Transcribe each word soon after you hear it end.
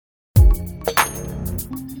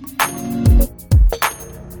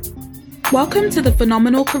Welcome to the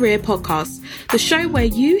Phenomenal Career Podcast, the show where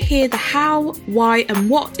you hear the how, why, and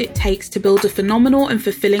what it takes to build a phenomenal and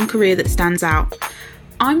fulfilling career that stands out.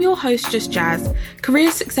 I'm your host, Just Jazz,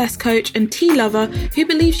 career success coach and tea lover who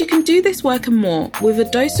believes you can do this work and more with a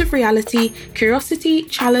dose of reality, curiosity,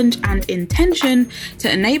 challenge, and intention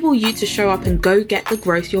to enable you to show up and go get the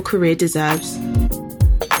growth your career deserves.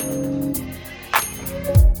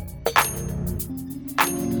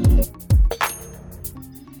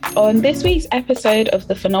 On this week's episode of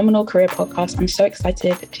the Phenomenal Career Podcast, I'm so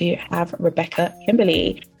excited to have Rebecca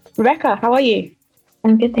Kimberley. Rebecca, how are you?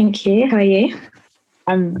 I'm good, thank you. How are you?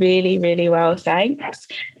 I'm really, really well, thanks.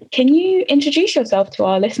 Can you introduce yourself to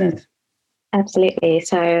our listeners? Absolutely.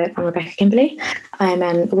 So I'm Rebecca Kimberley. I'm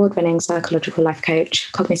an award-winning psychological life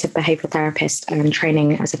coach, cognitive behavioural therapist, and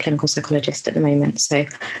training as a clinical psychologist at the moment. So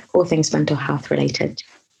all things mental health related.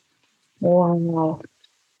 Wow.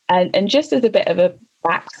 And just as a bit of a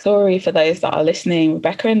backstory for those that are listening,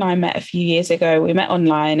 Rebecca and I met a few years ago. We met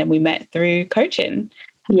online and we met through coaching.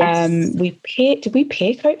 Yes. Did we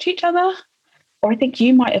peer coach each other? Or I think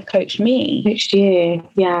you might have coached me. Coached you,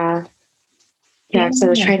 yeah. Yeah, because I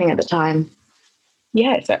was training at the time.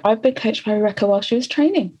 Yeah, so I've been coached by Rebecca while she was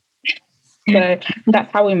training. So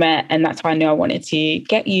that's how we met, and that's why I knew I wanted to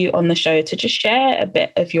get you on the show to just share a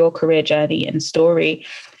bit of your career journey and story.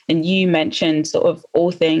 And you mentioned sort of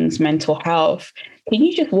all things mental health. Can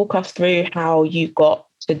you just walk us through how you got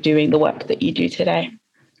to doing the work that you do today?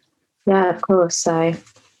 Yeah, of course. So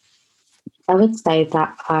I would say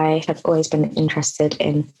that I have always been interested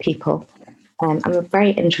in people. I'm a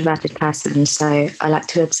very introverted person, so I like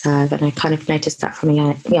to observe, and I kind of noticed that from a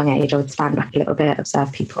young age. I would stand back a little bit,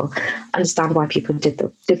 observe people, understand why people did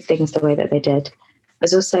things the way that they did. I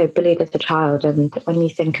was also bullied as a child, and when you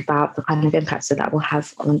think about the kind of impacts that will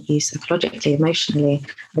have on you psychologically, emotionally,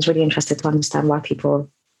 I was really interested to understand why people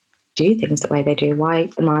do things the way they do. Why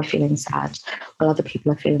am I feeling sad while other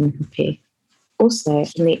people are feeling happy? Also,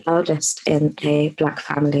 I'm the eldest in a Black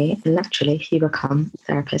family, and naturally you become a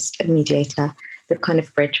therapist, a mediator, the kind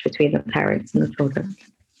of bridge between the parents and the children.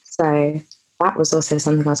 So that was also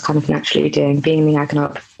something I was kind of naturally doing, being the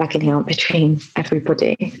agony aunt between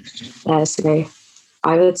everybody. So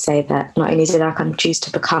I would say that not only did I kind of choose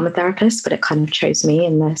to become a therapist, but it kind of chose me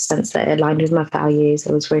in the sense that it aligned with my values.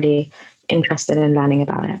 I was really interested in learning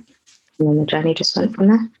about it. And then the journey just went from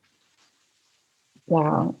there.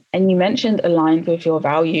 Wow. And you mentioned aligned with your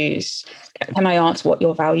values. Can I ask what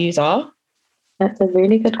your values are? That's a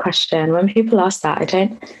really good question. When people ask that,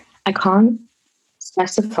 I can't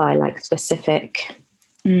specify like specific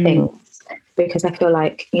things. Because I feel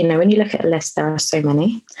like, when you look at a list, there are so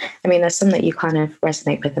many. I mean, there's some that you kind of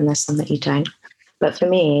resonate with and there's some that you don't. But for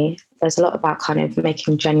me, there's a lot about kind of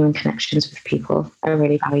making genuine connections with people. I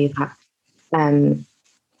really value that.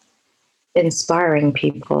 Inspiring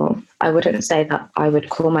people. I wouldn't say that I would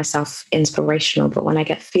call myself inspirational, but when I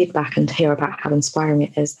get feedback and hear about how inspiring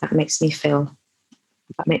it is, that makes me feel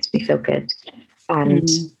good. And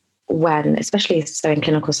when, especially so in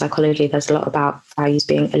clinical psychology, there's a lot about values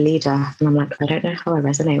being a leader. And I'm like, I don't know how I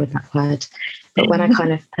resonate with that word. But when I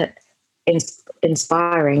kind of put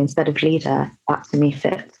inspiring instead of leader, that to me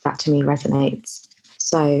fits, that to me resonates.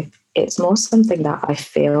 So it's more something that I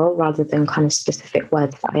feel rather than kind of specific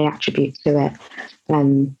words that I attribute to it.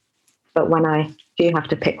 But when I do have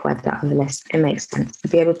to pick words out of the list, it makes sense to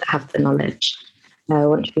be able to have the knowledge. I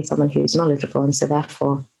want to be someone who's knowledgeable. And so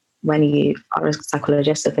therefore, when you are a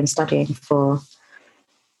psychologist, I've been studying for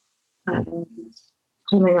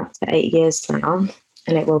coming up to 8 years now,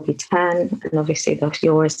 and it will be 10. And obviously,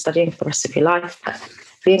 you're always studying for the rest of your life. But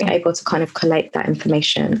being able to kind of collate that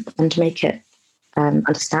information and make it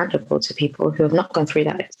understandable to people who have not gone through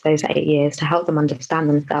those 8 years, to help them understand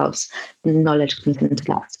themselves, knowledge comes into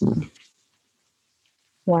that.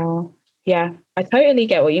 Wow. Yeah, I totally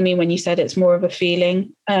get what you mean when you said it's more of a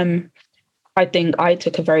feeling. I think I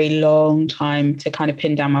took a very long time to kind of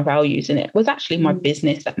pin down my values, and it was actually my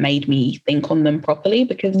business that made me think on them properly,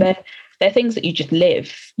 because they're things that you just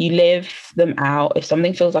live. You live them out. If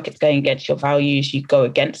something feels like it's going against your values, you go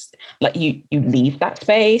against, like you leave that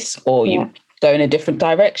space, or you go in a different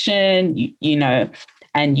direction,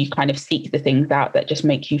 and you kind of seek the things out that just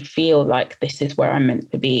make you feel like this is where I'm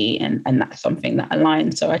meant to be. And that's something that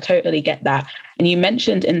aligns. So I totally get that. And you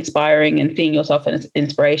mentioned inspiring and seeing yourself as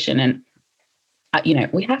inspiration. And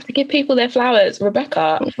we have to give people their flowers.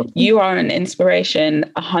 Rebecca, you are an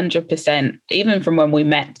inspiration 100%, even from when we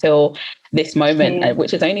met till this moment,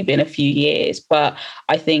 which has only been a few years. But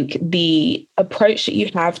I think the approach that you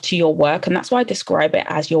have to your work, and that's why I describe it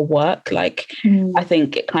as your work. Like, I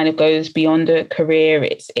think it kind of goes beyond a career.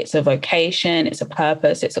 It's a vocation, it's a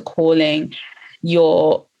purpose, it's a calling.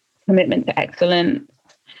 Your commitment to excellence,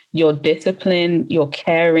 your discipline, your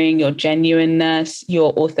caring, your genuineness,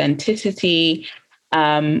 your authenticity,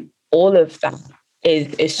 all of that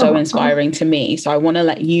is so inspiring to me. So I want to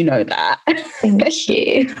let you know that. Thank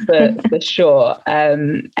you. for sure.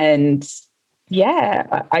 And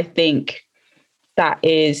yeah, I think that's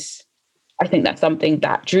something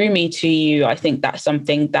that drew me to you. I think that's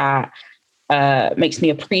something that makes me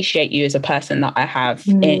appreciate you as a person that I have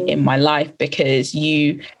in my life, because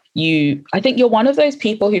I think you're one of those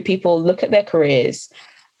people who people look at their careers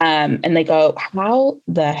and they go, how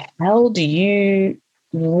the hell do you,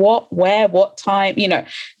 what time,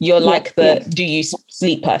 you're like do you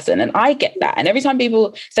sleep person? And I get that. And every time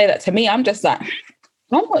people say that to me, I'm just like,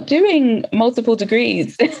 I'm not doing multiple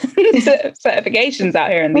degrees, certifications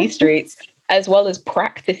out here in these streets, as well as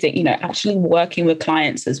practicing, actually working with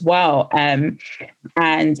clients as well. And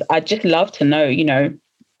I'd just love to know,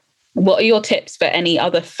 what are your tips for any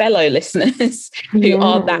other fellow listeners who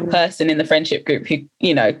are that person in the friendship group who,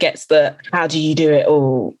 gets the, how do you do it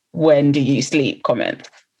all? When do you sleep comment?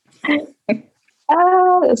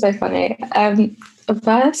 Oh, it's so funny.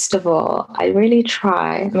 First of all, I really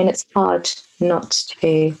try. I mean, it's hard not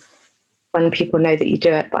to when people know that you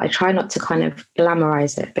do it, but I try not to kind of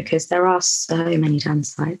glamorize it, because there are so many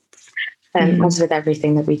downsides, as with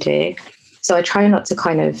everything that we do. So I try not to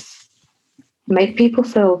kind of make people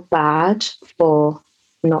feel bad for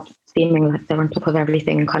not seeming like they're on top of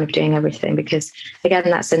everything and kind of doing everything, because again,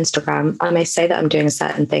 that's Instagram. I may say that I'm doing a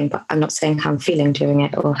certain thing, but I'm not saying how I'm feeling doing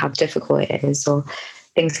it or how difficult it is or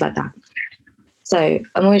things like that. So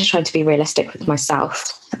I'm always trying to be realistic with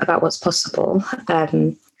myself about what's possible.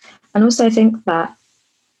 And also I think that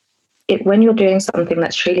when you're doing something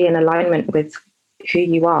that's truly in alignment with who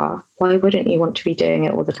you are, why wouldn't you want to be doing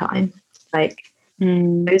it all the time? Like,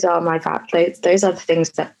 those are my values. Those are the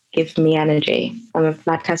things that give me energy.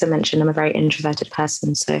 Like, as I mentioned, I'm a very introverted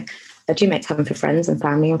person. So I do make time for friends and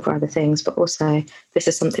family and for other things, but also this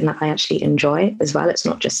is something that I actually enjoy as well. It's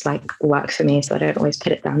not just like work for me, so I don't always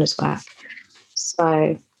put it down as work.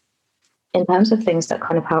 So in terms of things that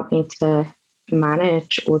kind of help me to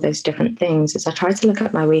manage all those different things, is I try to look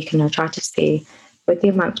at my week and I try to see, with the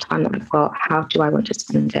amount of time that I've got, how do I want to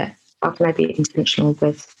spend it? How can I be intentional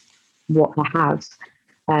with what I have?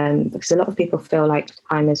 Because a lot of people feel like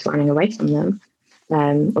time is running away from them,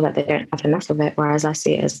 or that they don't have enough of it, whereas I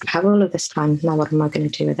see it as, I have all of this time, now what am I going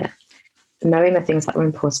to do with it? Knowing the things that are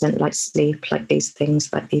important, like sleep, like these things,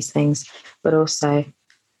 but also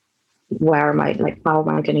how am I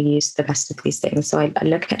going to use the best of these things? So I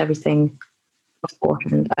look at everything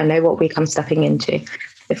beforehand. I know what week I'm stepping into.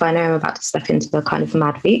 If I know I'm about to step into a kind of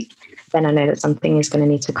mad week, then I know that something is going to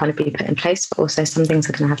need to kind of be put in place, but also some things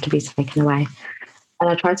are going to have to be taken away. And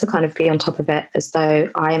I try to kind of be on top of it as though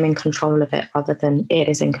I am in control of it rather than it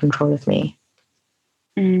is in control of me.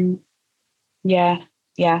 Yeah.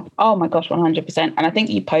 Oh my gosh, 100%. And I think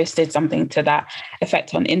you posted something to that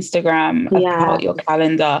effect on Instagram about your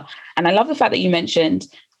calendar. And I love the fact that you mentioned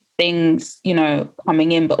things,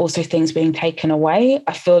 coming in, but also things being taken away.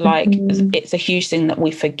 I feel like it's a huge thing that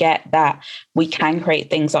we forget, that we can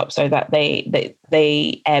create things up so that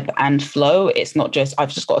they ebb and flow. It's not just,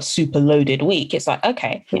 I've just got a super loaded week. It's like,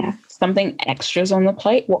 okay, something extra's on the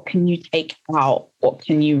plate. What can you take out? What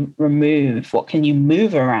can you remove? What can you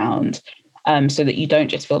move around? So that you don't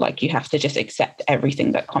just feel like you have to just accept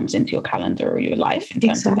everything that comes into your calendar or your life in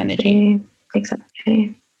terms of energy.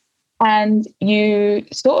 Exactly. And you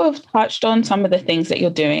sort of touched on some of the things that you're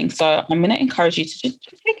doing. So I'm going to encourage you to just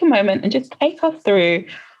take a moment and just take us through,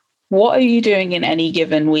 what are you doing in any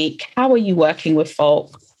given week? How are you working with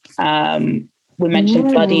folk? We mentioned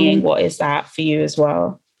studying. What is that for you as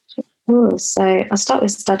well? So I'll start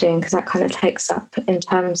with studying, because that kind of takes up, in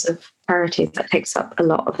terms of priorities, that takes up a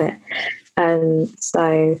lot of it.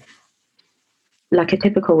 So like a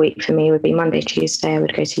typical week for me would be Monday, Tuesday, I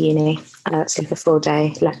would go to uni. It's like a full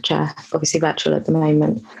day lecture, obviously virtual at the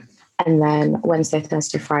moment. And then Wednesday,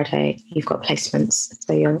 Thursday, Friday, you've got placements.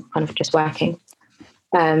 So you're kind of just working.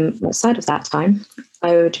 Outside of that time,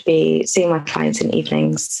 I would be seeing my clients in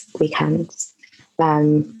evenings, weekends.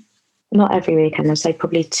 Not every weekend, I'd say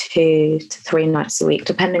probably 2 to 3 nights a week,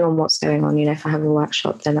 depending on what's going on. If I have a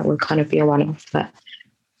workshop, then that would kind of be a one-off. But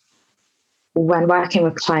when working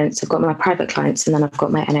with clients, I've got my private clients and then I've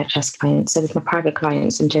got my NHS clients. So with my private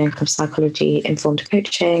clients, I'm doing kind of psychology-informed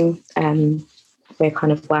coaching. We're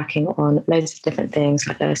kind of working on loads of different things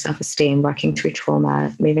like low self-esteem, working through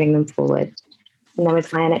trauma, moving them forward. And then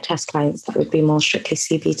with my NHS clients, that would be more strictly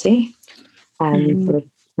CBT. We're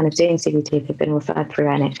kind of doing CBT, they've been referred through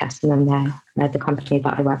NHS, and then they're the company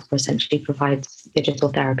that I work for essentially provides digital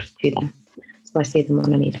therapy to them. So I see them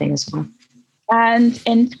on an evening as well. And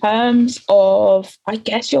in terms of, I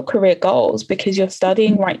guess, your career goals, because you're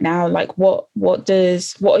studying right now, like what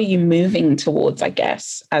are you moving towards, I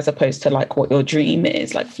guess, as opposed to like what your dream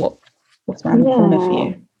is, like what's around the corner for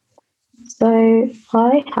you? So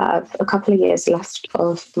I have a couple of years left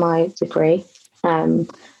of my degree. I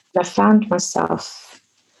found myself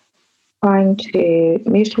trying to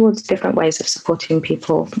move towards different ways of supporting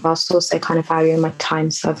people whilst also kind of valuing my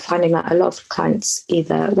time. So I'm finding that a lot of clients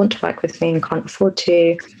either want to work with me and can't afford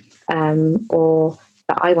to, or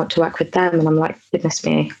that I want to work with them. And I'm like, goodness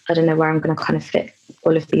me, I don't know where I'm going to kind of fit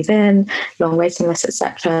all of these in, long waiting lists,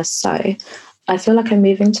 etc. So I feel like I'm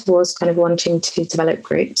moving towards kind of wanting to develop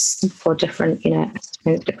groups for different,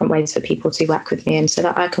 different ways for people to work with me, and so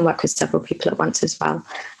that I can work with several people at once as well,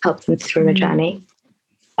 help them through a journey.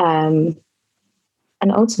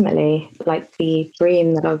 And ultimately, like the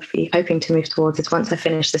dream that I'll be hoping to move towards is once I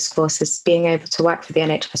finish this course is being able to work for the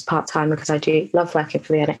NHS part-time, because I do love working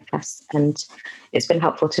for the NHS and it's been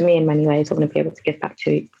helpful to me in many ways. I want to be able to give back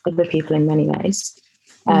to other people in many ways.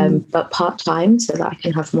 But part-time so that I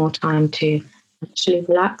can have more time to actually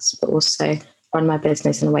relax, but also run my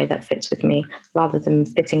business in a way that fits with me rather than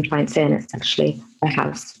fitting clients in. It's actually, I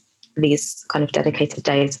have these kind of dedicated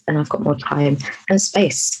days and I've got more time and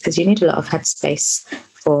space, because you need a lot of headspace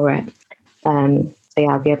for it. So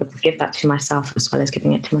yeah, I'll be able to give that to myself as well as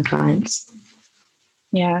giving it to my clients.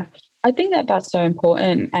 Yeah, I think that that's so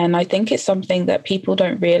important. And I think it's something that people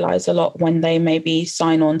don't realize a lot when they maybe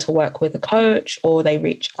sign on to work with a coach, or they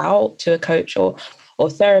reach out to a coach or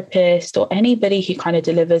therapist or anybody who kind of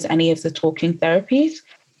delivers any of the talking therapies.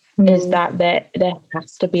 Is that there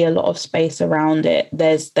has to be a lot of space around it.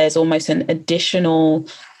 There's almost an additional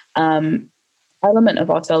element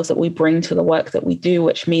of ourselves that we bring to the work that we do,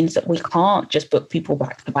 which means that we can't just book people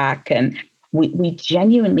back to back. And we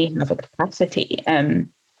genuinely have a capacity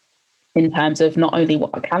in terms of not only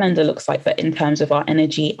what our calendar looks like, but in terms of our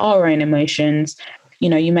energy, our own emotions.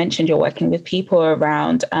 You mentioned you're working with people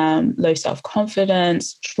around low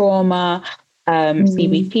self-confidence, trauma,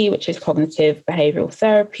 CBT, which is cognitive behavioral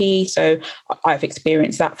therapy. So I've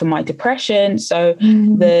experienced that for my depression. So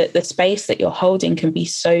the space that you're holding can be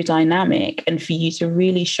so dynamic. And for you to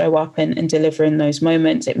really show up and deliver in those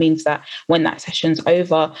moments, it means that when that session's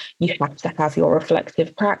over, you have to have your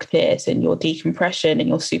reflective practice and your decompression and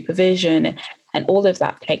your supervision. And all of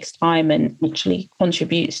that takes time and actually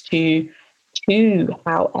contributes to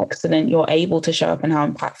how excellent you're able to show up and how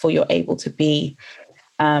impactful you're able to be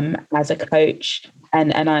as a coach.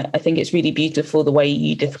 And I think it's really beautiful the way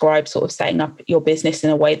you describe sort of setting up your business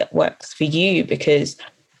in a way that works for you, because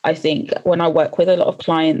I think when I work with a lot of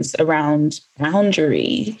clients around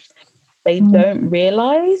boundaries, they don't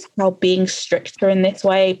realize how being stricter in this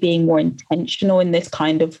way, being more intentional in this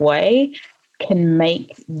kind of way can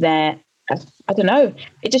make their, I don't know,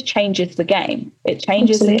 it just changes the game. It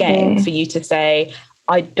changes the game for you to say,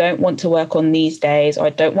 I don't want to work on these days, or I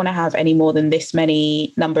don't want to have any more than this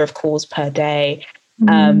many number of calls per day.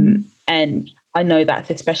 And I know that's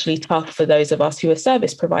especially tough for those of us who are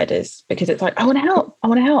service providers, because it's like, I want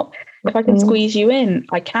to help. If I can squeeze you in,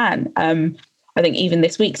 I can. I think even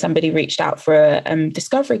this week, somebody reached out for a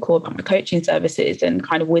discovery call about my coaching services, and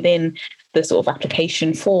kind of within the sort of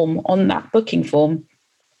application form on that booking form,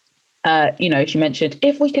 she mentioned,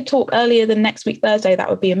 if we could talk earlier than next week, Thursday, that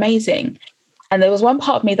would be amazing. And there was one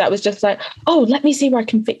part of me that was just like, oh, let me see where I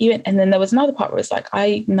can fit you in. And then there was another part where it's like,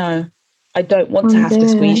 I don't want to have to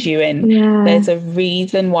squeeze you in. Yeah. There's a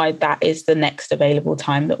reason why that is the next available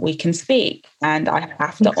time that we can speak. And I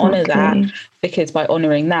have to honor that, because by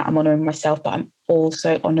honoring that, I'm honoring myself, but I'm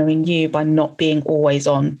also honoring you by not being always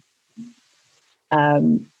on.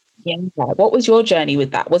 What was your journey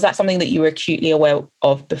with that? Was that something that you were acutely aware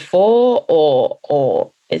of before,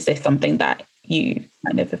 or is this something that you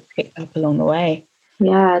kind of have picked up along the way?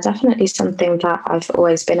 Yeah, definitely something that I've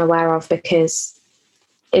always been aware of, because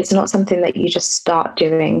it's not something that you just start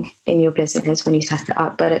doing in your business when you set it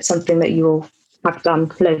up, but it's something that you will have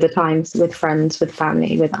done loads of times with friends, with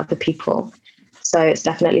family, with other people. So it's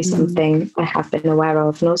definitely something I have been aware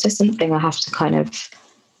of, and also something I have to kind of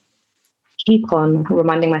keep on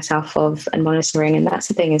reminding myself of and monitoring. And that's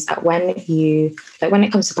the thing, is that when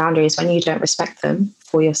it comes to boundaries, when you don't respect them,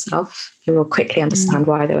 for yourself, you will quickly understand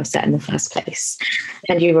why they were set in the first place.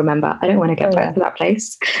 And you remember, I don't want to get back to that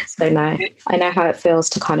place. So no, I know how it feels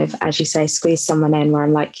to kind of, as you say, squeeze someone in where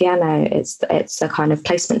I'm like, yeah, no, it's a kind of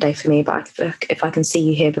placement day for me, but if I can see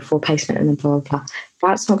you here before placement and then blah, blah, blah,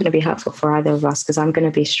 that's not going to be helpful for either of us because I'm going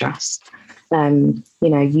to be stressed.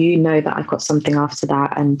 You know that I've got something after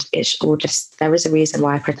that, and it's all just, there is a reason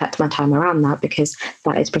why I protect my time around that, because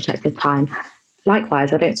that is protected time.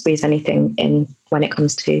 Likewise, I don't squeeze anything in when it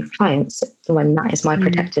comes to clients, when that is my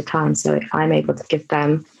protected time. So I'm able to give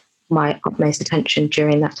them my utmost attention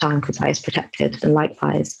during that time because that is protected, and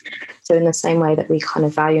likewise. So in the same way that we kind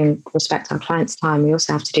of value and respect our clients' time, we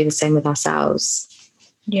also have to do the same with ourselves.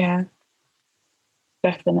 Yeah,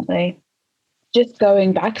 definitely. Just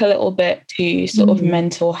going back a little bit to sort of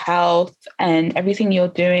mental health and everything you're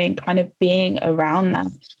doing, kind of being around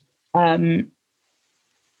that.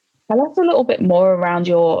 Tell us a little bit more around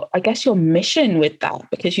your mission with that,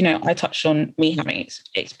 because, I touched on me having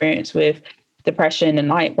experience with depression,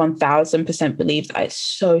 and I 1000% believe that it's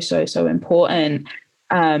so, so, so important.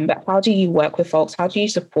 But how do you work with folks? How do you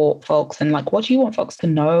support folks? And what do you want folks to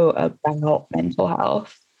know about mental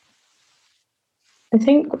health? I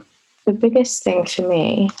think the biggest thing for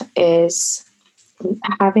me is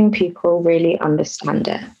having people really understand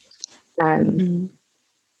it.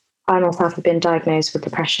 I myself have been diagnosed with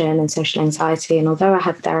depression and social anxiety, and although I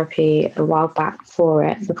had therapy a while back for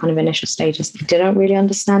it, the kind of initial stages, I didn't really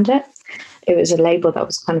understand it. It was a label that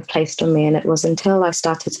was kind of placed on me, and it was until I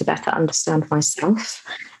started to better understand myself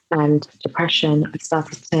and depression, I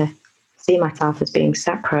started to see myself as being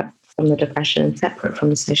separate from the depression, separate from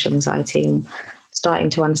the social anxiety, and starting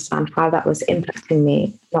to understand how that was impacting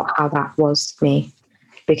me, not how that was me.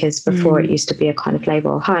 Because before it used to be a kind of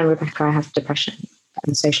label, hi, I'm Rebecca, I have depression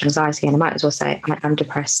and social anxiety, and I might as well say I am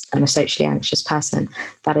depressed and a socially anxious person.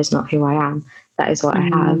 That is not who I am. That is what I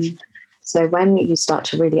have. So when you start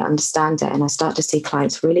to really understand it, and I start to see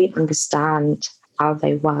clients really understand how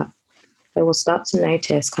they work, they will start to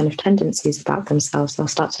notice kind of tendencies about themselves. They'll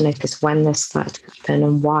start to notice when this started to happen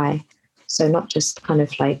and why. So not just kind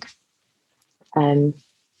of I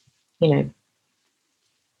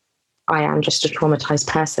am just a traumatized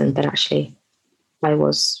person, but actually I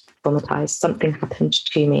was traumatized. Something happened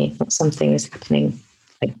to me, but something is happening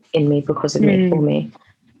in me because of me, for me.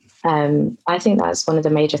 I think that's one of the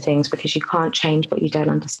major things, because you can't change what you don't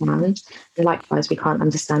understand. And likewise, we can't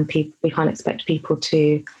understand people. We can't expect people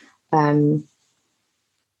to kind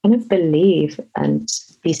of believe and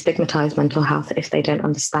destigmatize mental health if they don't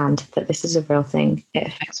understand that this is a real thing. It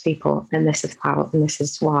affects people, and this is how, and this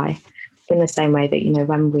is why. In the same way that,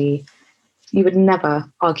 you would never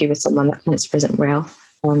argue with someone that cancer isn't real.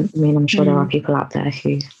 I'm sure there are people out there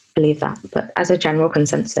who believe that, but as a general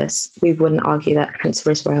consensus, we wouldn't argue that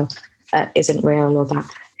cancer is real, isn't real, or that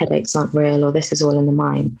headaches aren't real, or this is all in the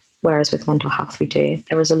mind. Whereas with mental health, we do.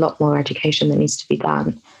 There is a lot more education that needs to be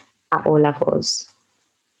done at all levels.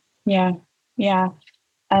 Yeah.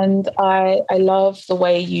 And I love the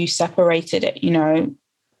way you separated it.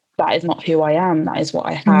 That is not who I am. That is what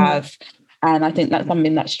I have. And I think that's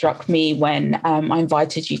something that struck me when I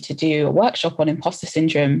invited you to do a workshop on imposter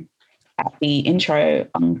syndrome at the intro.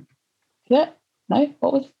 What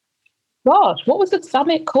was the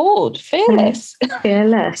summit called? Fearless.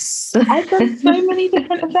 Fearless. I've done so many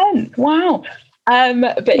different events. Wow.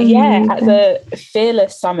 But yeah, at the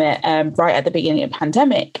Fearless Summit, right at the beginning of the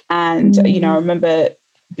pandemic. And, I remember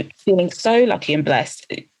feeling so lucky and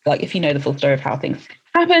blessed. If you know the full story of how things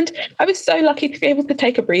happened, I was so lucky to be able to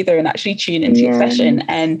take a breather and actually tune into your session.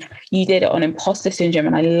 And you did it on imposter syndrome.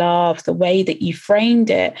 And I love the way that you framed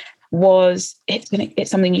it. It's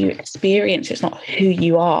something you experience. It's not who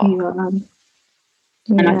you are.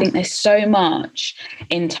 And I think there's so much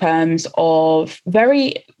in terms of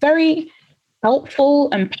very, very helpful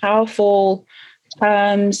and powerful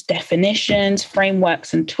terms, definitions,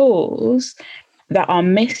 frameworks, and tools that are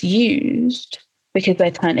misused because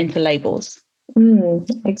they're turned into labels.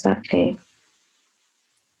 Exactly.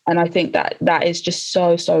 And I think that is just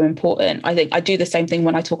so, so important. I think I do the same thing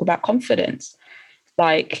when I talk about confidence.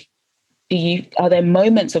 Are there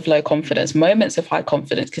moments of low confidence, moments of high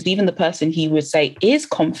confidence? Because even the person he would say is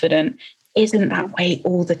confident isn't that way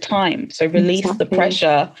all the time. So release the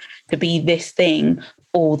pressure to be this thing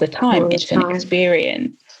all the time. It's an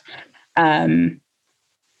experience.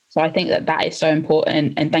 So I think that is so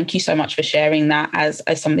important. And thank you so much for sharing that as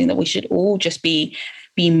something that we should all just be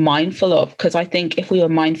mindful of. Because I think if we were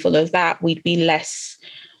mindful of that, we'd be less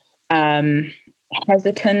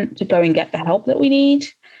hesitant to go and get the help that we need.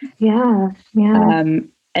 Yeah.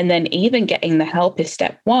 And then even getting the help is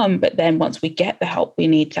step one. But then once we get the help, we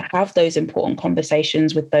need to have those important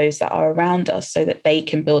conversations with those that are around us so that they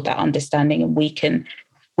can build that understanding and we can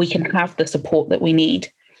have the support that we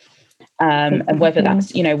need. And whether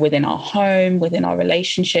that's, within our home, within our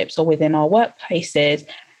relationships, or within our workplaces,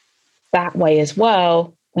 that way as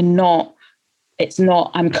well. I'm going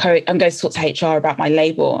to talk to HR about my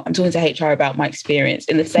label. I'm talking to HR about my experience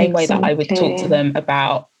in the same way that I would talk to them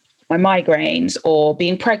about my migraines or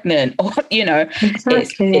being pregnant, or, it's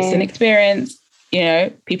an experience.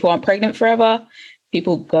 People aren't pregnant forever.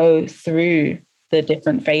 People go through the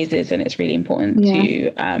different phases, and it's really important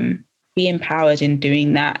to be empowered in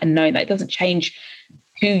doing that and knowing that it doesn't change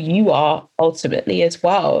who you are ultimately as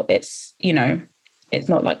well. It's, it's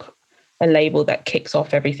not like a label that kicks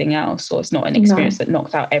off everything else, or it's not an experience that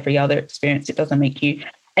knocks out every other experience. It doesn't make you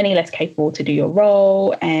any less capable to do your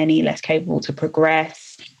role, any less capable to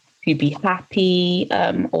progress, to be happy,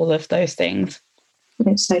 all of those things.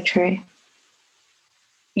 It's so true.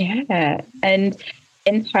 Yeah. And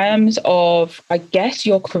in terms of, I guess,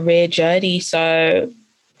 your career journey, so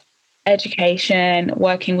education,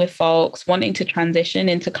 working with folks, wanting to transition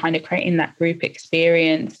into kind of creating that group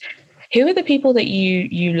experience, who are the people that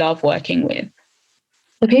you love working with?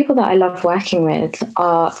 The people that I love working with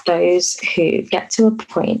are those who get to a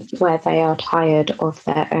point where they are tired of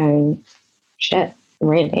their own shit,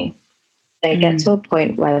 really. They get to a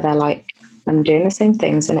point where they're like, I'm doing the same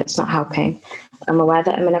things and it's not helping. I'm aware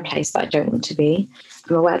that I'm in a place that I don't want to be.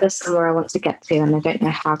 I'm aware there's somewhere I want to get to and I don't know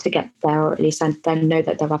how to get there, or at least I then know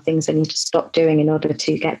that there are things I need to stop doing in order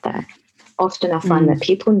to get there. Often I find that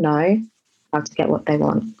people know how to get what they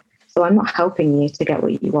want. So I'm not helping you to get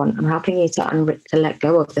what you want. I'm helping you to let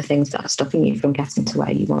go of the things that are stopping you from getting to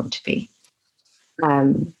where you want to be.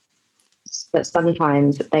 But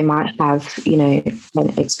sometimes they might have,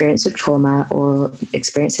 an experience of trauma or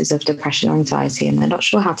experiences of depression or anxiety, and they're not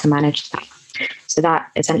sure how to manage that. So that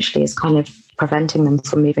essentially is kind of preventing them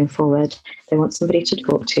from moving forward. They want somebody to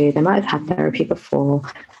talk to. They might have had therapy before,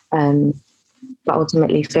 but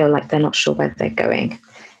ultimately feel like they're not sure where they're going.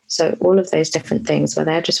 So all of those different things where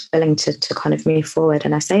they're just willing to kind of move forward.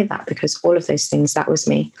 And I say that because all of those things, that was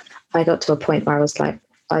me. I got to a point where I was like,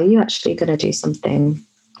 are you actually going to do something?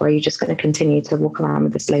 Or are you just going to continue to walk around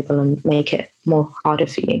with this label and make it more harder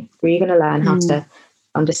for you? Or are you going to learn how to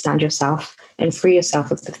understand yourself and free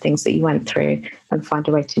yourself of the things that you went through and find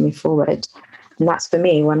a way to move forward? And that's for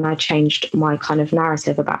me when I changed my kind of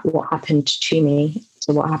narrative about what happened to me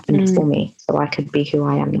to what happened for me, so I could be who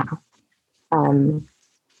I am now.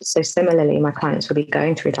 So similarly, my clients will be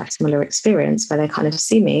going through that similar experience where they kind of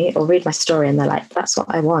see me or read my story and they're like, that's what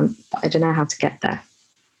I want, but I don't know how to get there.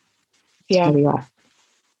 Yeah. There we are.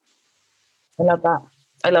 I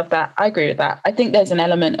love that. I agree with that. I think there's an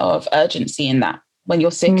element of urgency in that. When you're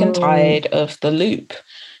sick and tired of the loop,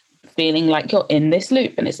 feeling like you're in this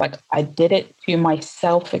loop and it's like, I did it to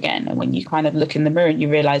myself again. And when you kind of look in the mirror and you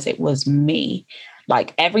realize it was me,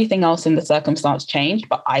 like everything else in the circumstance changed,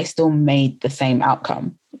 but I still made the same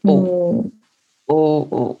outcome.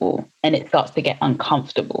 And it starts to get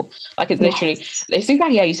uncomfortable. Like it's literally, it's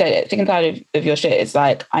exactly how you said it. Sick and tired of your shit. It's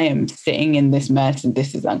like, I am sitting in this mess and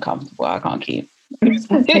this is uncomfortable. I can't keep doing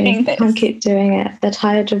this. I can't keep doing it. They're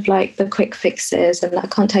tired of like the quick fixes. And I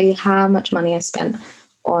can't tell you how much money I spent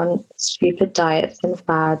on stupid diets and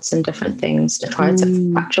fads and different things to try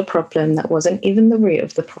to patch a problem that wasn't even the root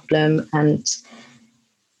of the problem. And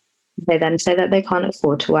they then say that they can't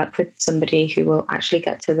afford to work with somebody who will actually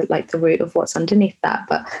get to the root of what's underneath that.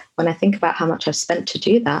 But when I think about how much I've spent to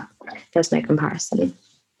do that, there's no comparison.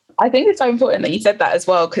 I think it's so important that you said that as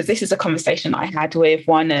well, because this is a conversation I had with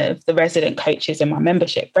one of the resident coaches in my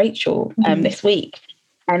membership, Rachel, this week.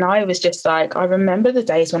 And I was just like, I remember the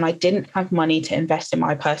days when I didn't have money to invest in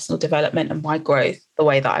my personal development and my growth the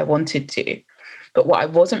way that I wanted to. But what I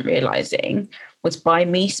wasn't realizing was by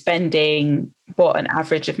me spending an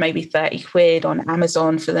average of maybe 30 quid on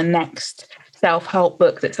Amazon for the next self-help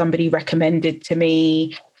book that somebody recommended to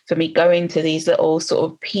me, for me going to these little sort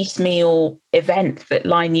of piecemeal events that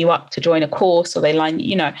line you up to join a course, or they line,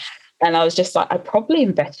 and I was just like, I probably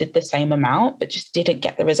invested the same amount, but just didn't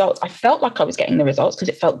get the results. I felt like I was getting the results because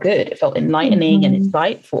it felt good. It felt enlightening and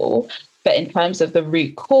insightful. But in terms of the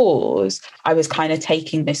root cause, I was kind of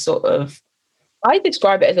taking this sort of, I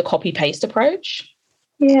describe it as a copy-paste approach.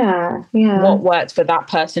 Yeah. What works for that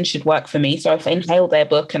person should work for me. So if I inhale their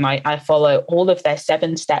book and I follow all of their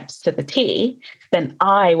 7 steps to the T, then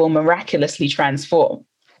I will miraculously transform.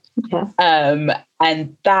 Yeah.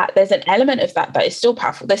 And that there's an element of that is still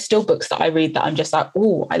powerful. There's still books that I read that I'm just like,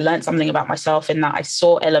 oh, I learned something about myself in that. I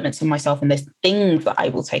saw elements of myself, and there's things that I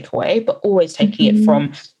will take away, but always taking it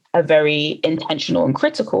from a very intentional and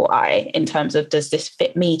critical eye in terms of, does this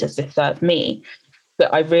fit me? Does this serve me?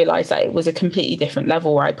 But I realized that it was a completely different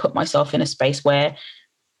level where I put myself in a space where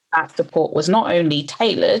that support was not only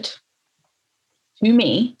tailored to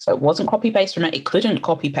me, so it wasn't copy paste from it. It couldn't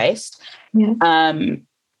copy paste.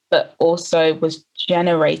 But also was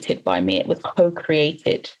generated by me. It was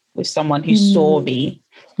co-created with someone who saw me.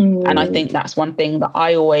 And I think that's one thing that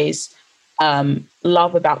I always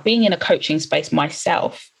love about being in a coaching space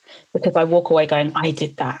myself, because I walk away going, I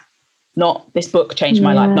did that. Not this book changed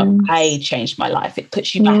my life. No, I changed my life. It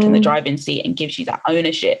puts you back in the driving seat and gives you that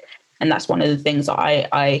ownership. And that's one of the things that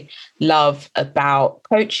I love about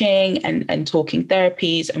coaching and talking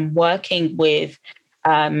therapies and working with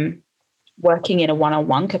working in a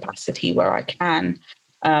one-on-one capacity where I can.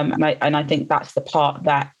 And I think that's the part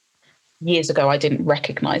that years ago I didn't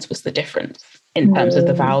recognize was the difference in terms of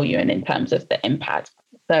the value and in terms of the impact.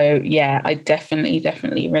 So yeah, I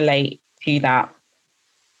definitely relate to that.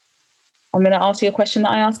 I'm going to ask you a question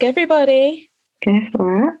that I ask everybody. Go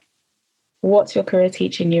for it. What's your career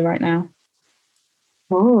teaching you right now?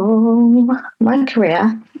 Oh, my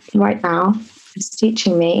career right now is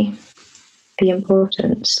teaching me the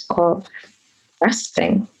importance of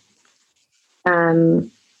resting. And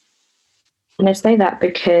I say that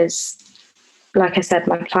because, like I said,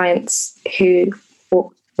 my clients who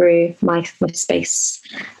walk through my space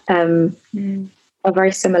are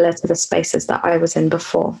very similar to the spaces that I was in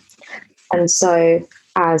before. And so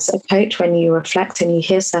as a coach, when you reflect and you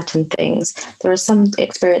hear certain things, there are some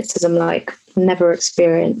experiences I'm like, never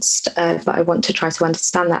experienced, but I want to try to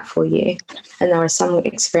understand that for you. And there are some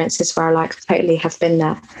experiences where I like totally have been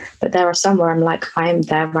there, but there are some where I'm like, I am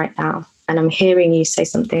there right now, and I'm hearing you say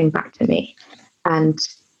something back to me, and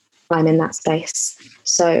I'm in that space.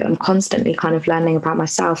 So I'm constantly kind of learning about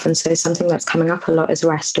myself. And so something that's coming up a lot is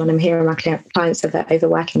rest. When I'm hearing my clients say they're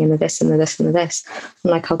overworking in the this and the this and the this,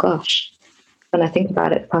 I'm like, oh gosh. When I think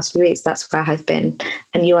about it the past few weeks, that's where I've been.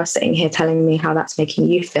 And you are sitting here telling me how that's making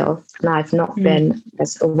you feel. And I've not been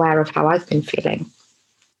as aware of how I've been feeling.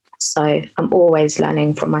 So I'm always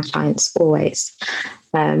learning from my clients, always.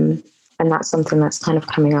 And that's something that's kind of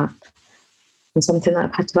coming up. And something that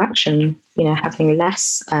I've had to action, having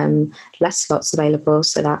less slots available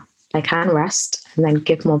so that I can rest and then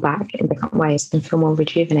give more back in different ways and feel more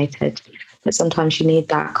rejuvenated. But sometimes you need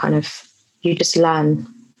that kind of, you just learn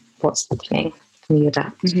what's happening and you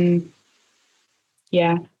adapt.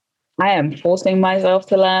 Yeah, I am forcing myself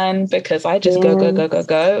to learn because I just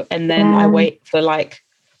go. And then I wait for like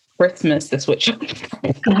Christmas to switch on.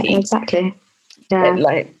 Exactly. Yeah.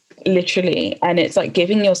 Like literally. And it's like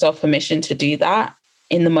giving yourself permission to do that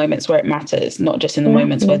in the moments where it matters, not just in the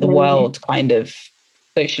moments where the world kind of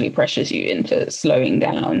socially pressures you into slowing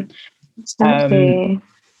down. Exactly.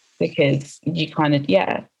 Because you kind of,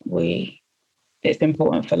 it's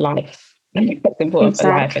important for life. It's important for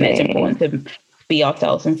life, and it's important to be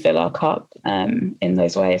ourselves and fill our cup in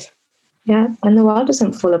those ways. Yeah, and the world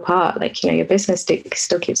doesn't fall apart. Like, your business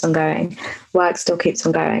still keeps on going. Work still keeps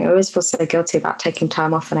on going. I always feel so guilty about taking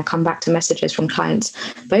time off, and I come back to messages from clients,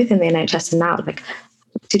 both in the NHS and now, like,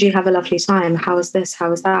 did you have a lovely time? How was this? How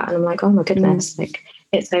was that? And I'm like, oh my goodness, like,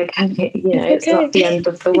 it's okay. It's not the end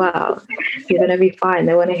of the world. You're going to be fine.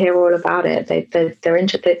 They want to hear all about it. They're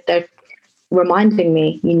interested. They're reminding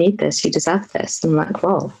me, you need this, you deserve this. And I'm like,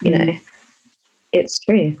 well, it's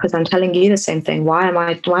true, because I'm telling you the same thing. Why am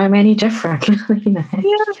I any different? Yeah.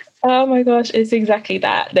 Oh my gosh, it's exactly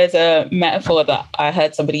that. There's a metaphor that I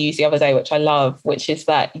heard somebody use the other day, which I love, which is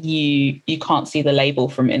that you can't see the label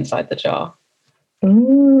from inside the jar.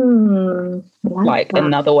 Like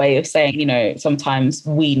another way of saying, sometimes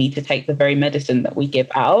we need to take the very medicine that we give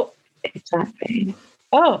out. Exactly.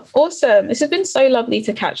 Oh, awesome. This has been so lovely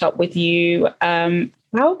to catch up with you.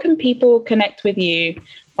 How can people connect with you,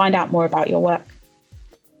 find out more about your work?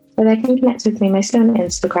 So they can connect with me mostly on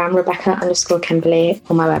Instagram, Rebecca_Kimberley,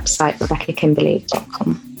 or my website,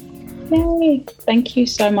 RebeccaKimberley.com. Yay. Thank you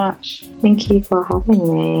so much. Thank you for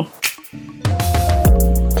having me.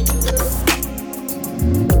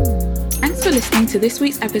 Thanks for listening to this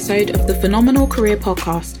week's episode of the Phenomenal Career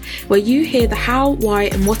Podcast, where you hear the how, why,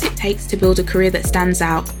 and what it takes to build a career that stands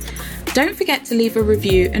out. Don't forget to leave a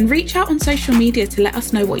review and reach out on social media to let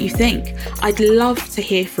us know what you think. I'd love to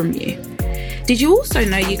hear from you. Did you also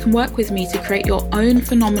know you can work with me to create your own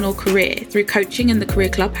phenomenal career through coaching in the Career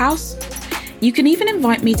Clubhouse? You can even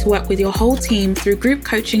invite me to work with your whole team through group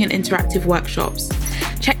coaching and interactive workshops.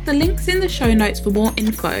 Check the links in the show notes for more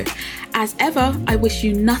info. As ever, I wish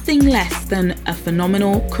you nothing less than a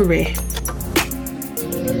phenomenal career.